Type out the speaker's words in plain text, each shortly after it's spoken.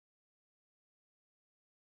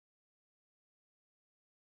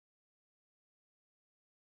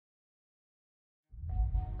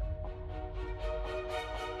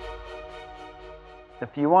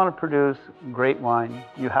If you want to produce great wine,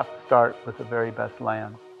 you have to start with the very best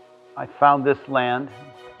land. I found this land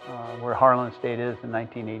where Harlan Estate is in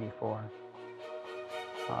 1984.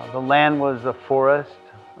 The land was a forest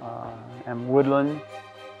and woodland.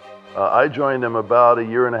 I joined him about a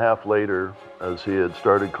year and a half later as he had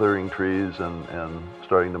started clearing trees and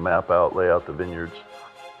starting to map out, lay out the vineyards.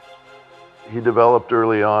 He developed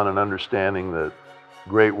early on an understanding that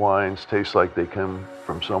great wines taste like they come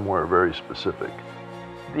from somewhere very specific.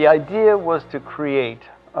 The idea was to create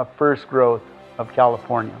a first growth of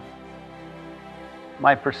California.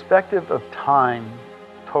 My perspective of time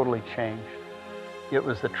totally changed. It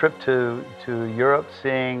was the trip to Europe,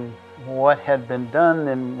 seeing what had been done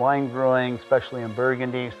in wine growing, especially in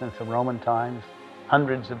Burgundy since the Roman times,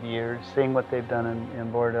 hundreds of years, seeing what they've done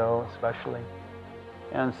in Bordeaux especially.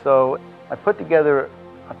 And so I put together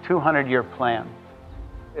a 200-year plan.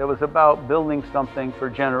 It was about building something for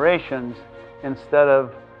generations instead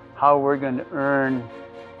of how we're going to earn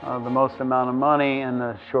the most amount of money in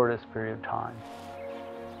the shortest period of time.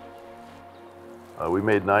 We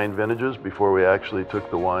made 9 vintages before we actually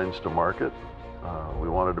took the wines to market. We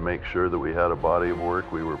wanted to make sure that we had a body of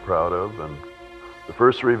work we were proud of, and the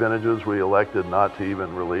first 3 vintages we elected not to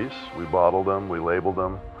even release. We bottled them, we labeled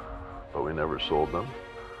them, but we never sold them.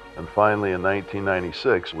 And finally in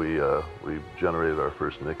 1996 we generated our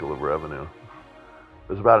first nickel of revenue. It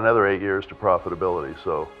was about another 8 years to profitability,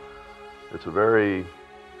 so it's a very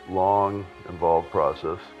long, involved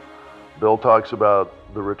process. Bill talks about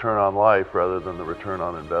the return on life rather than the return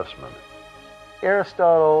on investment.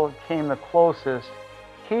 Aristotle came the closest.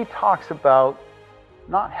 He talks about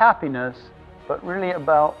not happiness, but really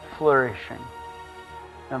about flourishing.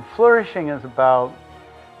 And flourishing is about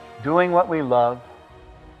doing what we love,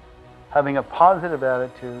 having a positive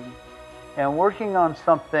attitude, and working on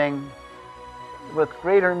something with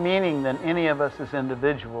greater meaning than any of us as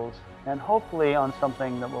individuals, and hopefully on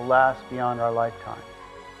something that will last beyond our lifetime.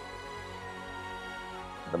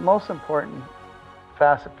 The most important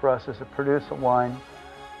facet for us is to produce a wine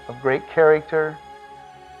of great character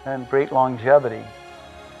and great longevity.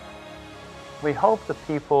 We hope the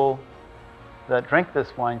people that drink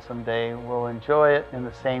this wine someday will enjoy it in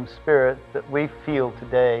the same spirit that we feel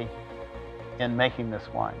today in making this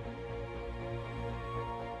wine.